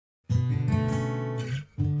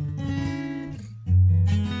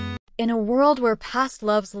In a world where past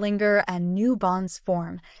loves linger and new bonds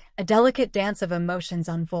form, a delicate dance of emotions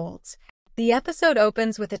unfolds. The episode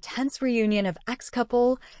opens with a tense reunion of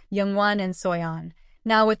ex-couple Youngwon and Soyeon,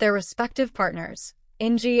 now with their respective partners,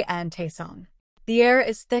 ENG and Taesong. The air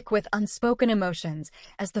is thick with unspoken emotions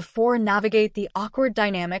as the four navigate the awkward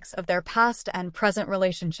dynamics of their past and present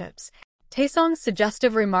relationships. Taesong's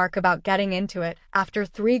suggestive remark about getting into it after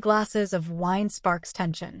 3 glasses of wine sparks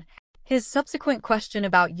tension. His subsequent question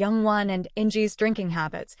about Youngwon and ENG's drinking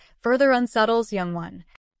habits further unsettles Youngwon.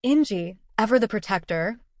 ENG, ever the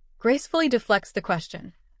protector, gracefully deflects the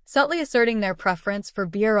question, subtly asserting their preference for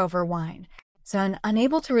beer over wine. Sun,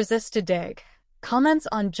 unable to resist a dig, comments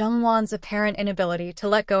on Jungwon's apparent inability to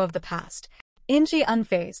let go of the past. ENG,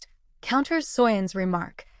 unfazed, counters Soyeon's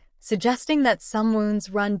remark, suggesting that some wounds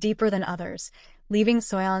run deeper than others, leaving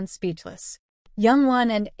Soyeon speechless.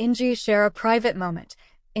 Youngwon and ENG share a private moment,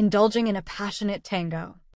 indulging in a passionate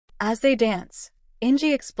tango. As they dance, ENG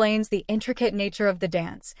explains the intricate nature of the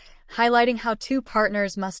dance, highlighting how 2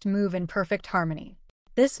 partners must move in perfect harmony.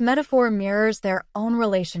 This metaphor mirrors their own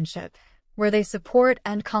relationship, where they support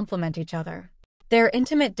and complement each other. Their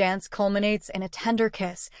intimate dance culminates in a tender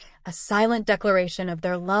kiss, a silent declaration of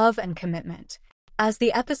their love and commitment. As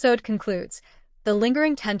the episode concludes, the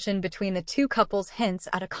lingering tension between the 2 couples hints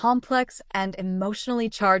at a complex and emotionally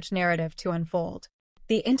charged narrative to unfold.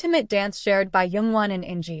 The intimate dance shared by Youngwon and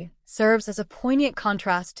ENG serves as a poignant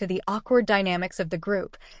contrast to the awkward dynamics of the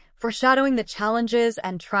group, foreshadowing the challenges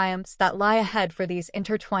and triumphs that lie ahead for these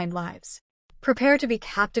intertwined lives. Prepare to be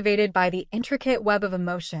captivated by the intricate web of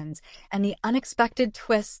emotions and the unexpected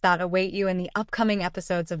twists that await you in the upcoming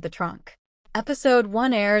episodes of The Trunk. Episode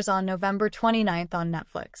 1 airs on November 29th on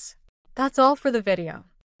Netflix. That's all for the video.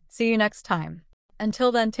 See you next time.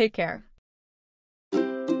 Until then, take care.